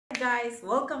guys,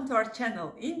 welcome to our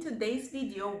channel. In today's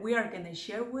video we are gonna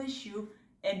share with you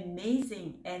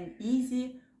amazing and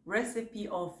easy recipe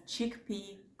of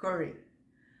chickpea curry.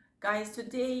 Guys,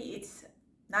 today it's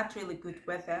not really good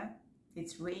weather.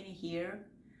 It's rainy here,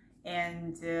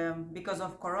 and because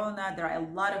of corona there are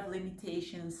a lot of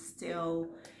limitations still,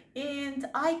 and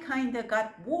I kind of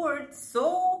got bored,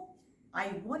 so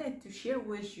I wanted to share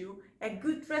with you a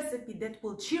good recipe that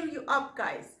will cheer you up,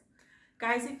 guys.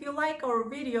 Guys, if you like our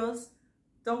videos,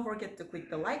 don't forget to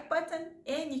click the like button,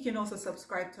 and you can also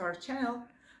subscribe to our channel.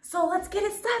 So let's get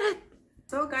it started.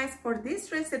 So guys, for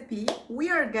this recipe, we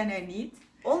are gonna need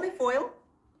olive oil.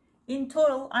 In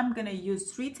total, I'm gonna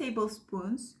use 3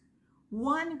 tablespoons,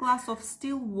 1 glass of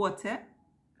still water,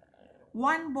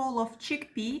 1 bowl of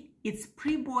chickpea. It's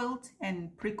pre-boiled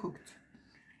and pre-cooked.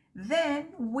 Then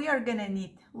we are gonna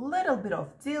need a little bit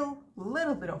of dill, a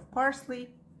little bit of parsley,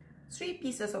 3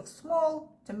 pieces of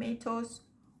small tomatoes,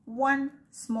 1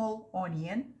 small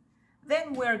onion.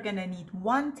 Then we're gonna need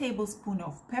 1 tablespoon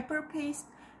of pepper paste.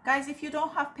 Guys, if you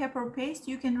don't have pepper paste,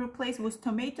 you can replace with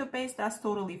tomato paste, that's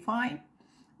totally fine.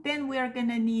 Then we are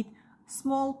gonna need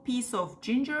small piece of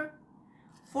ginger,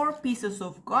 4 pieces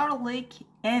of garlic,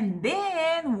 and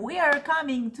then we are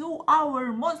coming to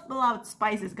our most beloved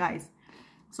spices, guys.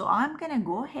 So I'm gonna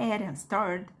go ahead and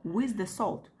start with the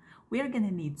salt. We are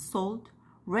gonna need salt,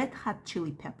 red hot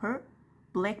chili pepper,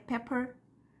 black pepper,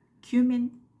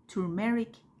 cumin,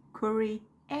 turmeric, curry,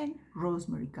 and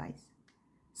rosemary, guys.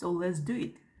 So let's do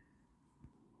it.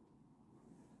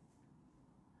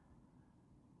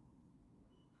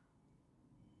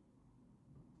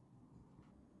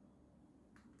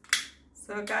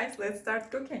 So guys, let's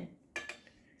start cooking.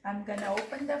 I'm gonna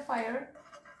open the fire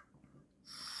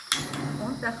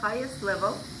on the highest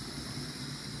level,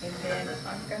 and then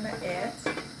I'm gonna add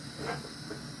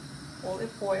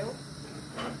olive oil,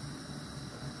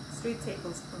 3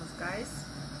 tablespoons, guys.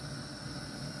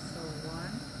 So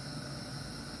 1,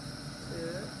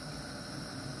 2,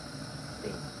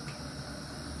 3.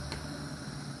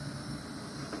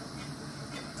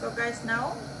 So guys,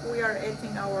 now we are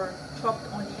adding our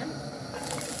chopped onion.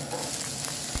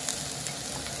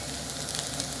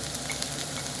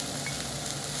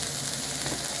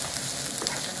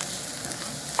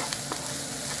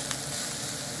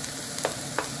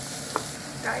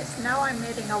 Guys, now I'm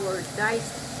adding our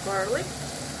diced garlic.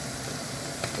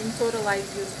 In total I've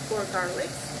used 4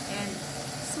 garlics and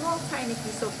small tiny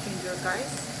piece of ginger, guys.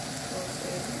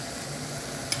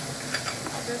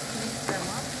 Just mix them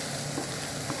up.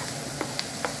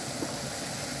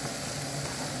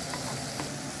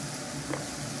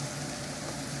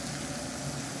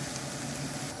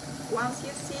 Once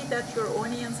you see that your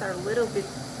onions are a little bit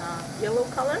yellow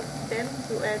color, then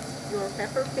you add your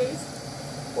pepper paste.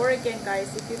 Or again,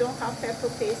 guys, if you don't have pepper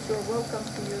paste, you're welcome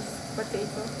to use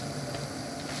potato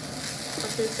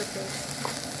paste.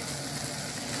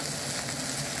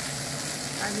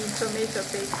 I mean tomato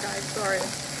paste, guys, sorry.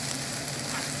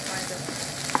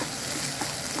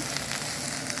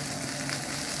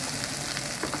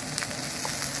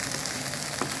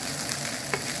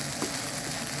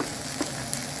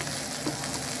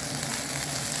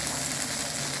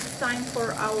 It's time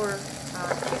for our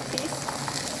chickpeas.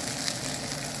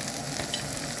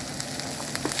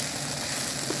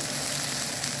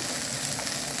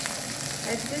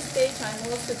 At this stage, I'm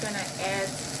also gonna add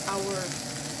our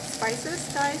spices,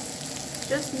 guys.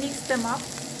 Just mix them up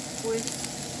with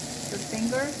your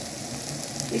finger.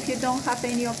 If you don't have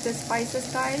any of the spices,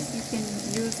 guys, you can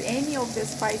use any of the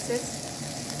spices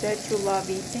that you love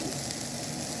eating.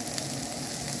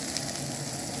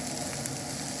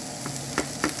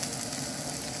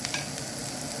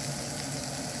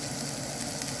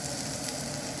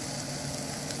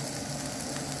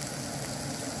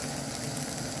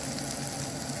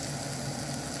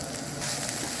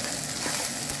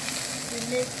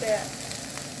 Make the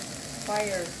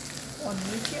fire on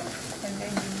medium, and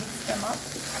then you mix them up.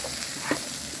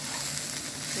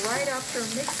 Right after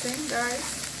mixing, guys,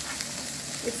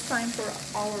 it's time for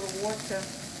our water.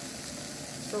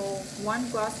 So 1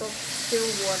 glass of still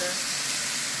water.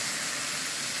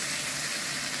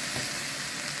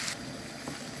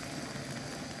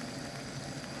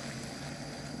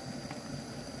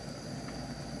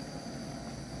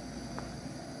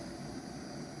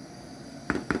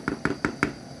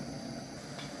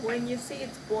 When you see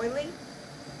it's boiling,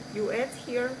 you add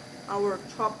here our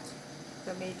chopped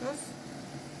tomatoes,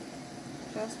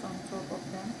 just on top of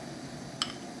them.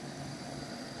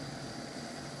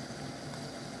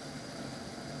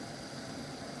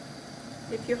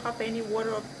 If you have any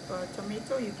water of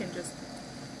tomato, you can just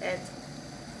add.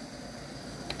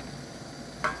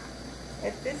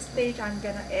 At this stage, I'm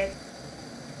gonna add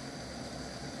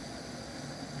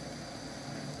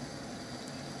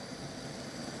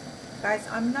guys,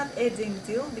 I'm not adding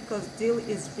dill because dill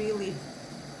is really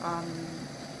um,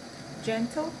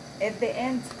 gentle. At the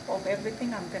end of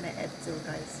everything, I'm gonna add dill,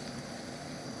 guys.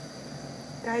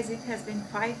 Guys, it has been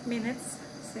 5 minutes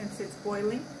since it's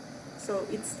boiling, so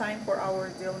it's time for our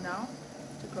dill now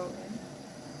to go in.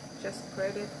 Just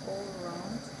spread it all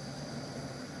around.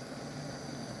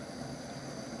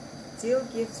 Dill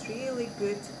gives really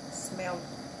good smell.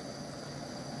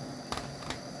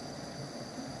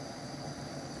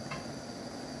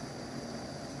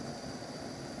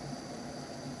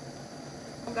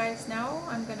 Guys, now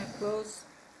I'm gonna close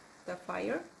the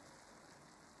fire.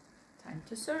 Time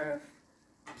to serve.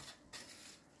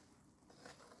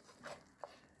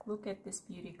 Look at this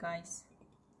beauty, guys.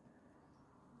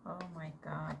 Oh my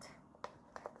god,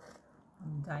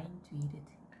 I'm dying to eat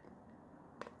it.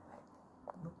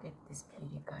 Look at this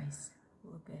beauty, guys.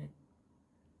 Look at it.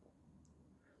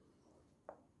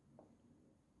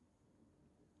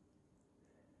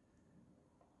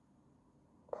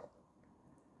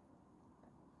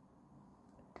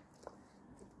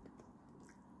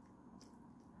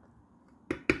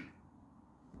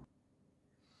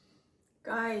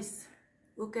 Guys,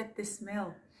 look at the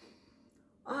smell.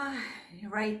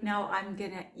 Right now I'm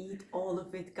gonna eat all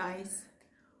of it, guys.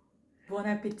 Bon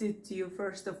appetit to you.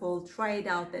 First of all, try it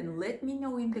out and let me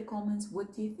know in the comments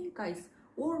what do you think, guys.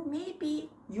 Or maybe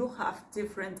you have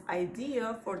different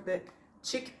idea for the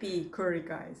chickpea curry,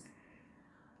 guys.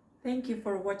 Thank you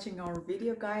for watching our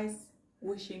video, guys.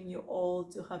 Wishing you all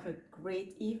to have a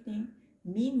great evening.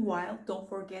 Meanwhile, don't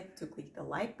forget to click the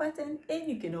like button and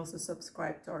you can also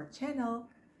subscribe to our channel.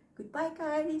 Goodbye,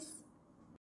 guys.